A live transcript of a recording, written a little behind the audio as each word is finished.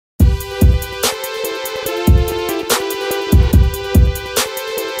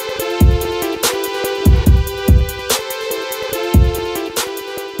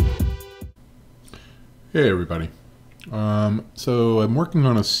Hey everybody. So I'm working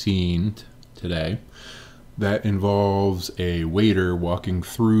on a scene today that involves a waiter walking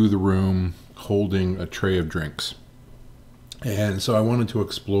through the room holding a tray of drinks. And so I wanted to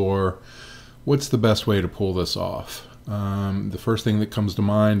explore what's the best way to pull this off. The first thing that comes to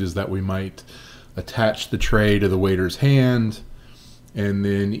mind is that we might attach the tray to the waiter's hand and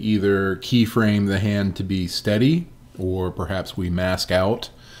then either keyframe the hand to be steady, or perhaps we mask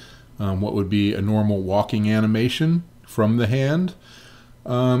out what would be a normal walking animation from the hand.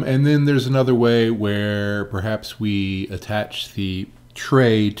 And then there's another way where perhaps we attach the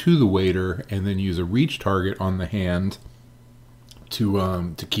tray to the waiter and then use a reach target on the hand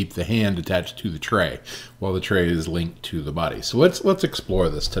to keep the hand attached to the tray while the tray is linked to the body. So let's explore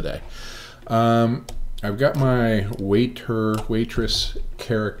this today. I've got my waitress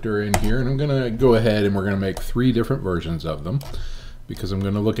character in here, and I'm gonna go ahead and we're gonna make 3 different versions of them, because I'm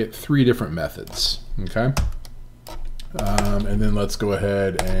going to look at 3 different methods, okay? And then let's go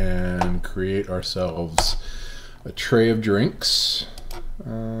ahead and create ourselves a tray of drinks.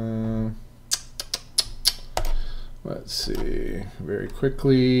 Let's see, very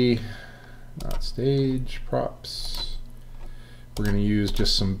quickly, not stage, props. We're going to use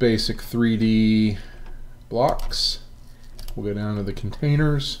just some basic 3D blocks. We'll go down to the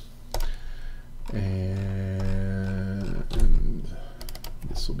containers, and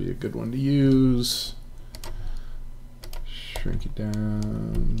this will be a good one to use. Shrink it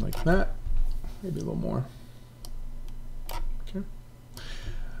down like that, maybe a little more. Okay.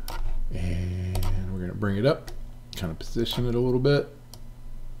 And we're going to bring it up, kind of position it a little bit.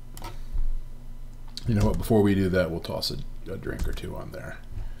 You know what, before we do that, we'll toss a drink or 2 on there.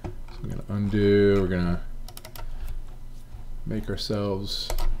 So I'm going to undo, we're going to make ourselves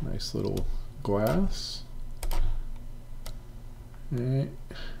a nice little glass. Alright,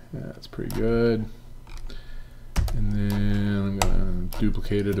 that's pretty good. And then I'm going to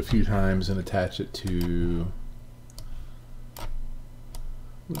duplicate it a few times and attach it to,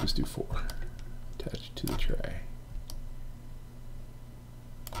 we'll just do 4. Attach it to the tray.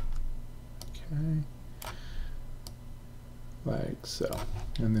 Okay, like so.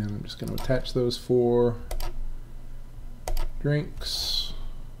 And then I'm just going to attach those 4 drinks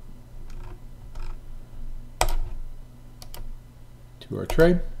to our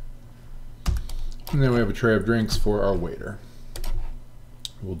tray. And then we have a tray of drinks for our waiter.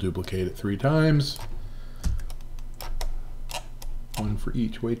 We'll duplicate it 3 times. 1 for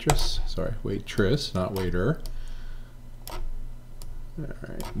each waitress. Sorry, waitress, not waiter.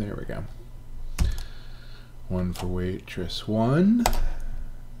 Alright, there we go. 1 for waitress 1.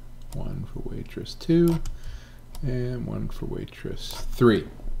 1 for waitress 2. And 1 for waitress 3.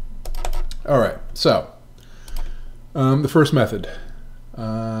 Alright, so the first method.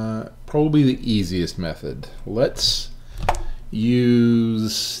 Probably the easiest method. Let's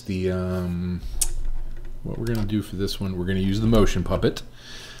use the, what we're going to do for this one, we're going to use the motion puppet,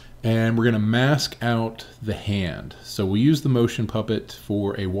 and we're going to mask out the hand. So we'll use the motion puppet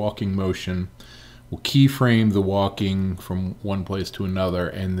for a walking motion. We'll keyframe the walking from one place to another,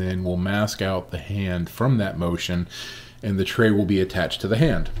 and then we'll mask out the hand from that motion, and the tray will be attached to the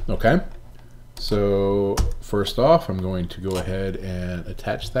hand, okay? So first off, I'm going to go ahead and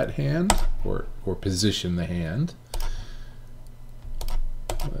attach that hand, or position the hand.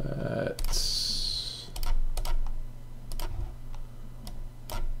 Let's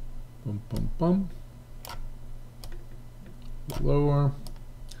bum bum bum. Lower.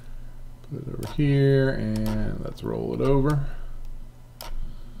 Put it over here, and let's roll it over.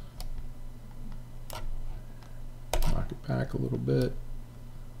 Knock it back a little bit.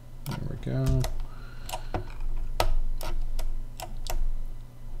 There we go.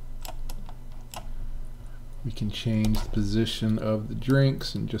 We can change the position of the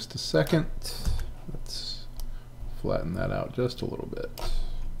drinks in just a second. Let's flatten that out just a little bit.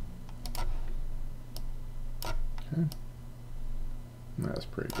 Okay. That's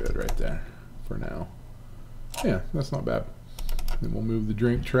pretty good right there for now. Yeah, that's not bad. Then we'll move the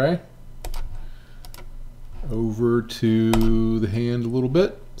drink tray over to the hand a little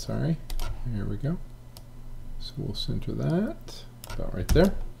bit. Sorry, there we go. So we'll center that about right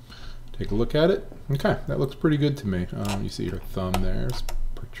there. Take a look at it. Okay, that looks pretty good to me. You see her thumb there is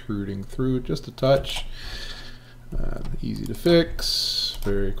protruding through just a touch. Easy to fix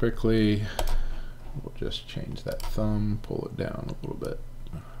very quickly. We'll just change that thumb, pull it down a little bit.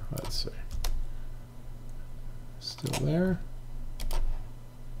 Let's see. Still there.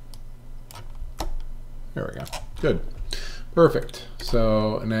 There we go. Good. Perfect.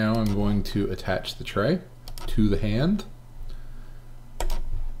 So now I'm going to attach the tray to the hand.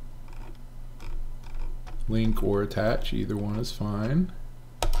 link or attach, either one is fine.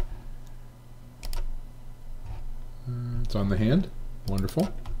 It's on the hand, wonderful.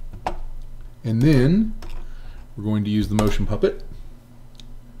 And then we're going to use the motion puppet.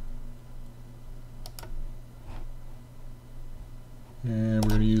 And we're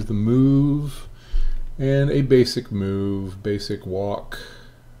going to use the move and a basic move, basic walk.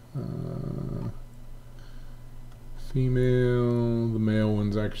 Female, the male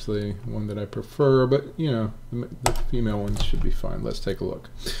one's actually one that I prefer, but you know, the female ones should be fine. Let's take a look.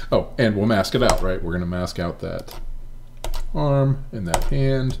 Oh, and we'll mask it out, right? We're going to mask out that arm and that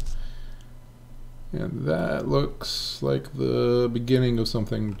hand. And that looks like the beginning of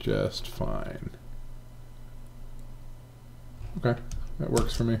something just fine. Okay, that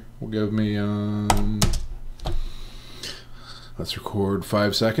works for me. Will give me, let's record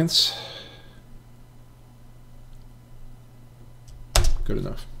 5 seconds. Good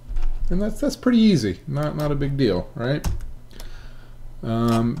enough. And that's pretty easy. Not a big deal, right?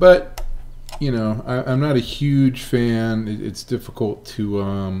 But you know, I'm not a huge fan. It's difficult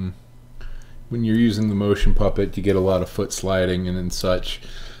to when you're using the motion puppet, you get a lot of foot sliding and such.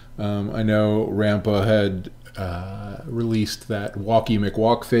 I know Rampa had released that Walkie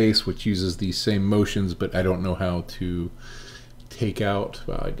McWalk face, which uses these same motions, but I don't know how to take out.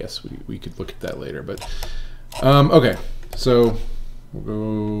 Well, I guess we could look at that later. But okay, so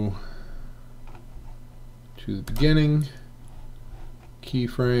we'll go to the beginning,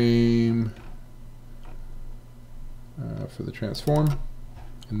 keyframe for the transform,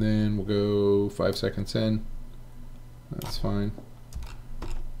 and then we'll go 5 seconds in. That's fine.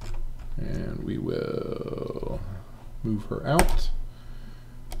 And we will move her out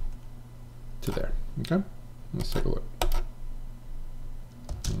to there. Okay, let's take a look.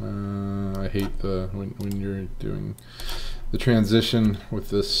 I hate when you're doing the transition with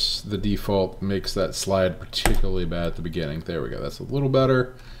this. The default makes that slide particularly bad at the beginning. There we go. That's a little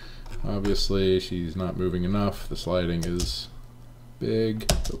better. Obviously, she's not moving enough. The sliding is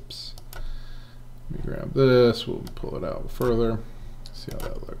big. Oops. Let me grab this. We'll pull it out further. See how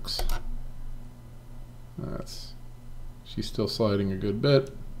that looks. She's still sliding a good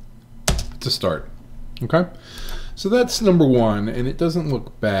bit. It's a start. Okay, so that's number one, and it doesn't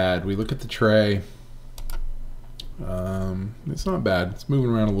look bad. We look at the tray. It's not bad. It's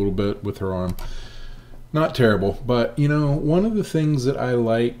moving around a little bit with her arm. Not terrible, but you know, one of the things that I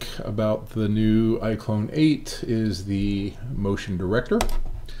like about the new Iclone 8 is the motion director.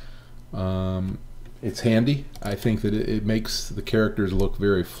 It's handy. I think that it makes the characters look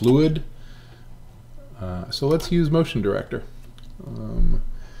very fluid. So let's use motion director.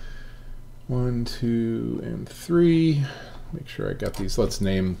 1, 2, and 3. Make sure I got these. Let's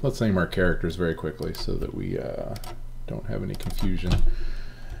name our characters very quickly so that we don't have any confusion.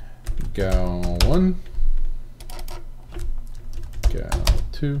 Gal 1, Gal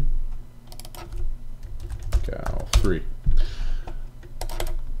 2, Gal 3.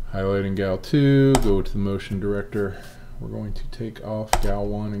 Highlighting Gal 2, go to the motion director. We're going to take off Gal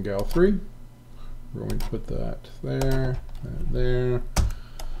 1 and Gal 3. We're going to put that there, and there,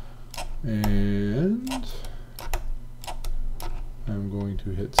 and I'm going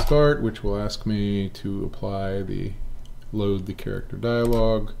to hit start, which will ask me to load the character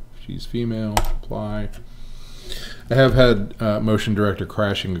dialog. If she's female, apply. I have had motion director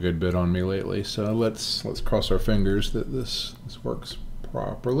crashing a good bit on me lately, so let's cross our fingers that this works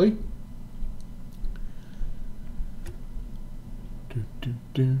properly.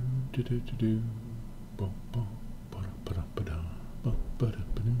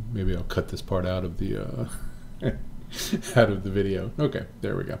 Maybe I'll cut this part out of the out of the video. Okay,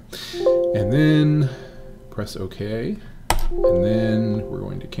 there we go. And then press OK. And then we're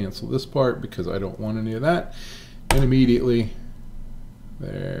going to cancel this part because I don't want any of that. And immediately,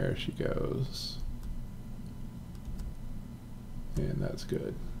 there she goes. And that's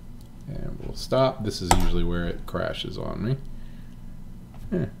good. And we'll stop. This is usually where it crashes on me.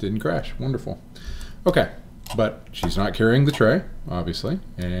 Didn't crash. Wonderful. Okay, but she's not carrying the tray, obviously,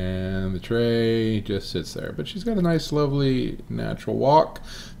 and the tray just sits there. But she's got a nice, lovely, natural walk.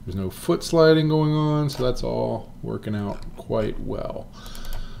 There's no foot sliding going on, so that's all working out quite well.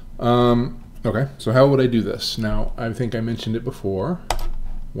 Okay, so how would I do this? Now, I think I mentioned it before.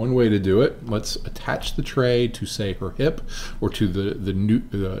 One way to do it, let's attach the tray to, say, her hip or to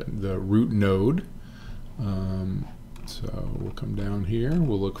the root node. So we'll come down here,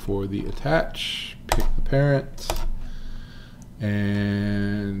 we'll look for the attach, pick the parent,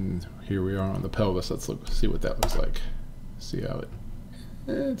 and here we are on the pelvis. Let's see what that looks like. See how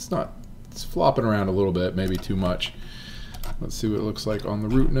it's flopping around a little bit, maybe too much. Let's see what it looks like on the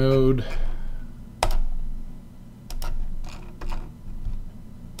root node.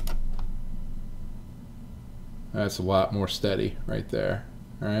 That's a lot more steady right there.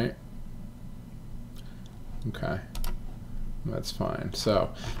 All right. Okay. That's fine.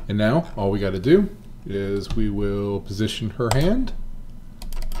 So, and now all we got to do is we will position her hand.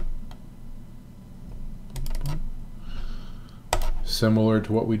 Similar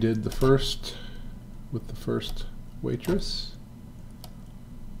to what we did with the first waitress.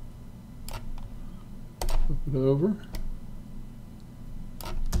 Flip it over.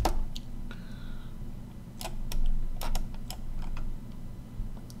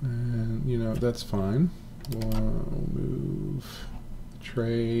 And you know, that's fine. We'll move the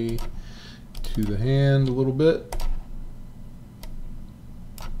tray to the hand a little bit.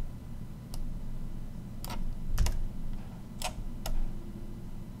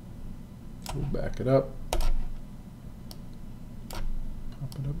 We'll back it up.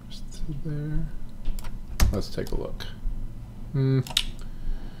 Pop it up just to there. Let's take a look. All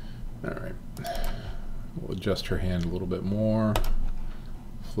right. We'll adjust her hand a little bit more.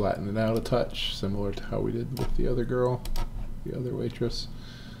 Flatten it out a touch, similar to how we did with the other girl, the other waitress.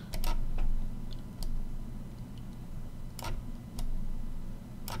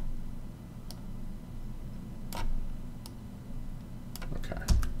 Okay.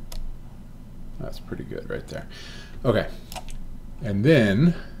 That's pretty good right there. Okay. And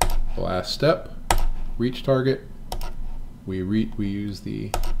then the last step, reach target. We use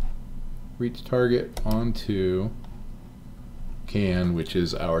the reach target onto can, which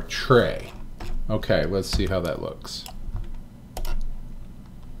is our tray. Okay, let's see how that looks.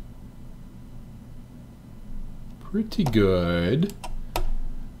 Pretty good.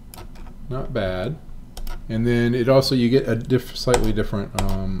 Not bad. And then it also, you get a slightly different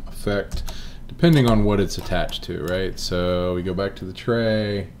effect depending on what it's attached to, right? So we go back to the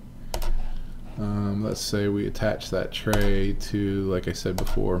tray. Let's say we attach that tray to, like I said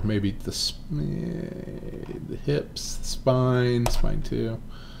before, maybe the hips, the spine 2.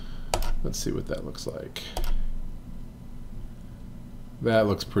 Let's see what that looks like. That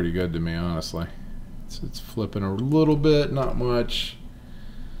looks pretty good to me, honestly. It's flipping a little bit, not much.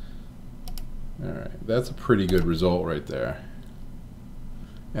 All right, that's a pretty good result right there.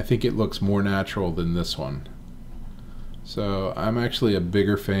 I think it looks more natural than this one. So I'm actually a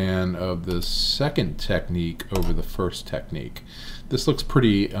bigger fan of the second technique over the first technique. This looks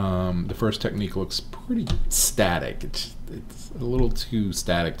pretty, the first technique looks pretty static. It's a little too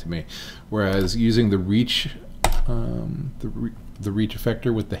static to me. Whereas using the reach, the reach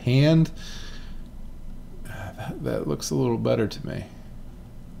effector with the hand, that looks a little better to me.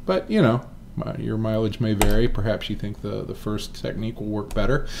 But you know, your mileage may vary. Perhaps you think the first technique will work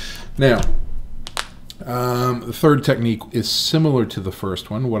better. Now, the third technique is similar to the first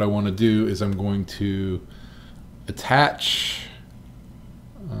one. What I want to do is I'm going to attach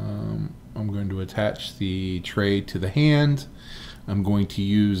the tray to the hand. I'm going to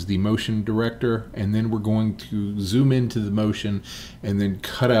use the motion director, and then we're going to zoom into the motion and then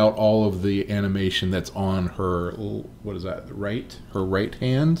cut out all of the animation that's on her, what is that, her right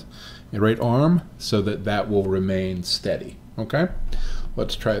hand and right arm, so that will remain steady. Okay?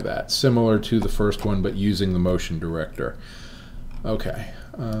 Let's try that. Similar to the first one, but using the motion director. Okay.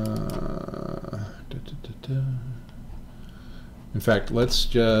 In fact,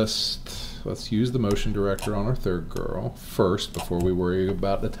 let's use the motion director on our third girl first before we worry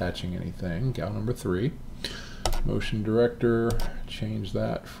about attaching anything. Gal number 3. Motion director, change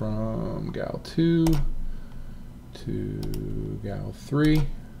that from gal 2 to gal 3.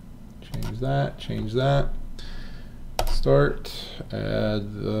 Change that. Start,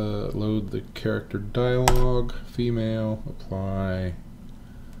 load the character dialog, female, apply,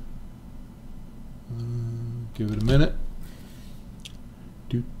 give it a minute.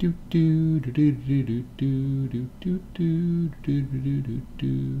 Okay,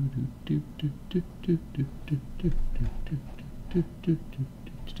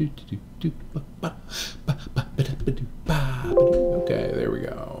 there we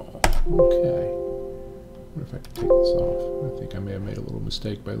go. Okay. What if I could take this off? I think I may have made a little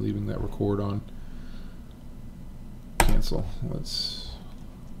mistake by leaving that record on. Cancel. Let's...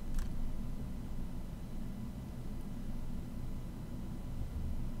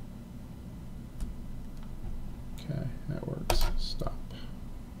 Okay, that works. Stop.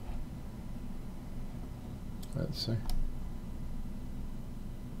 Let's see.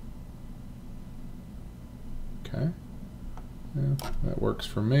 Okay. Yeah, that works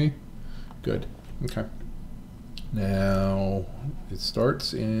for me. Good. Okay. Now it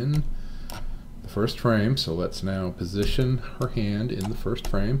starts in the first frame, so let's now position her hand in the first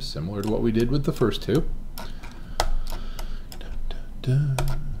frame, similar to what we did with the first two.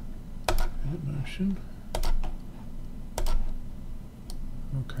 Edit motion.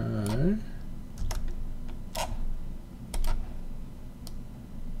 Okay.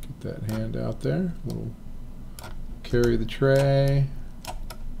 Get that hand out there. We'll carry the tray.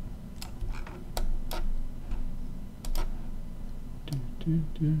 I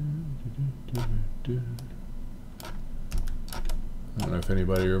don't know if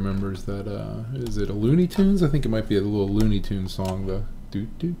anybody remembers that. Is it a Looney Tunes? I think it might be a little Looney Tunes song. The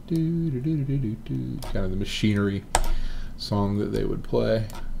kind of the machinery song that they would play.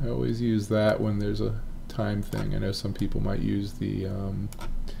 I always use that when there's a time thing. I know some people might use the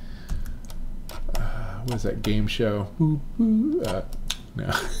what is that game show? No,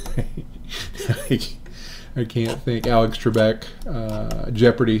 I can't think. Alex Trebek,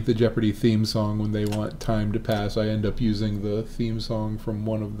 Jeopardy, the Jeopardy theme song. When they want time to pass, I end up using the theme song from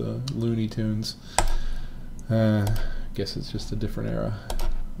one of the Looney Tunes. Guess it's just a different era.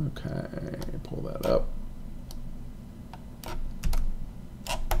 Okay, pull that up.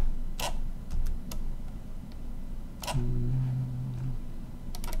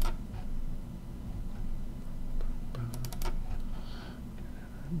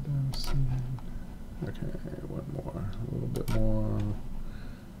 Okay, one more, a little bit more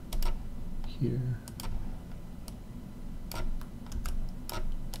here.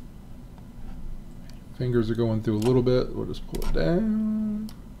 Fingers are going through a little bit. We'll just pull it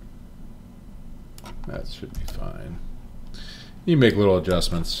down. That should be fine. You make little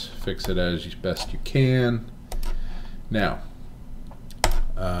adjustments, fix it as best you can. Now,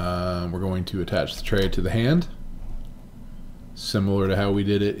 we're going to attach the tray to the hand, similar to how we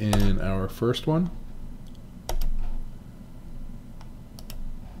did it in our first one.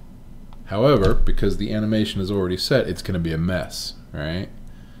 However, because the animation is already set, it's going to be a mess, right?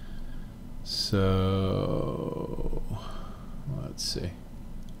 So, let's see.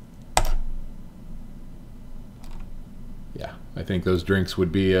 Yeah, I think those drinks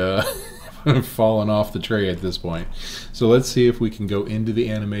would be falling off the tray at this point. So let's see if we can go into the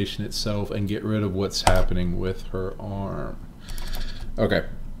animation itself and get rid of what's happening with her arm. Okay.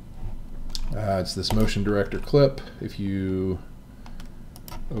 It's this motion director clip. If you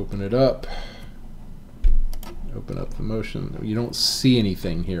open it up, open up the motion, you don't see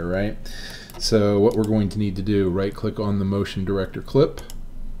anything here, right? So what we're going to need to do, right click on the motion director clip.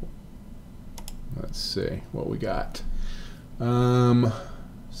 Let's see what we got.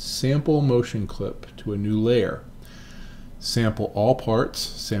 Sample motion clip to a new layer. Sample all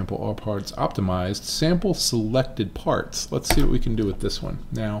parts optimized, sample selected parts. Let's see what we can do with this one.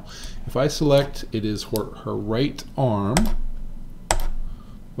 Now, if I select it is her right arm,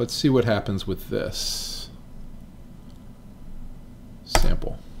 let's see what happens with this.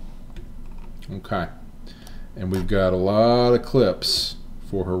 Sample. Okay. And we've got a lot of clips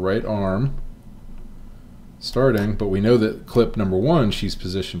for her right arm starting, but we know that clip number 1, she's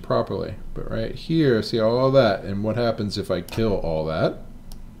positioned properly. But right here, see all that, and what happens if I kill all that?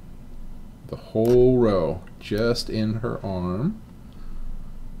 The whole row, just in her arm.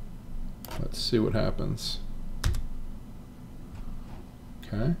 Let's see what happens.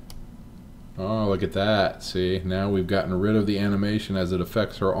 Okay. Oh, look at that. See, now we've gotten rid of the animation as it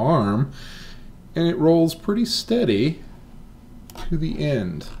affects her arm, and it rolls pretty steady to the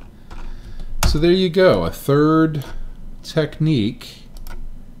end. So there you go, a third technique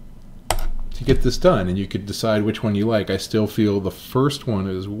to get this done, and you could decide which one you like. I still feel the first one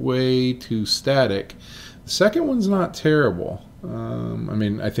is way too static. The second one's not terrible. I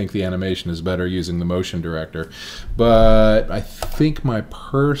mean, I think the animation is better using the motion director, but I think my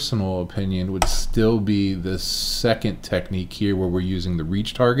personal opinion would still be the second technique here where we're using the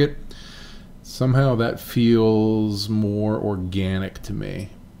reach target. Somehow that feels more organic to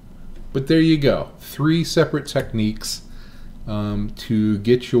me. But there you go, 3 separate techniques to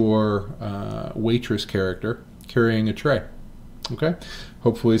get your waitress character carrying a tray. Okay,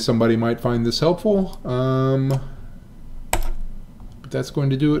 hopefully somebody might find this helpful. But that's going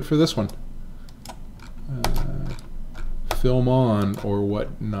to do it for this one. Film on or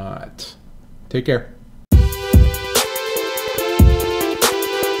whatnot. Take care.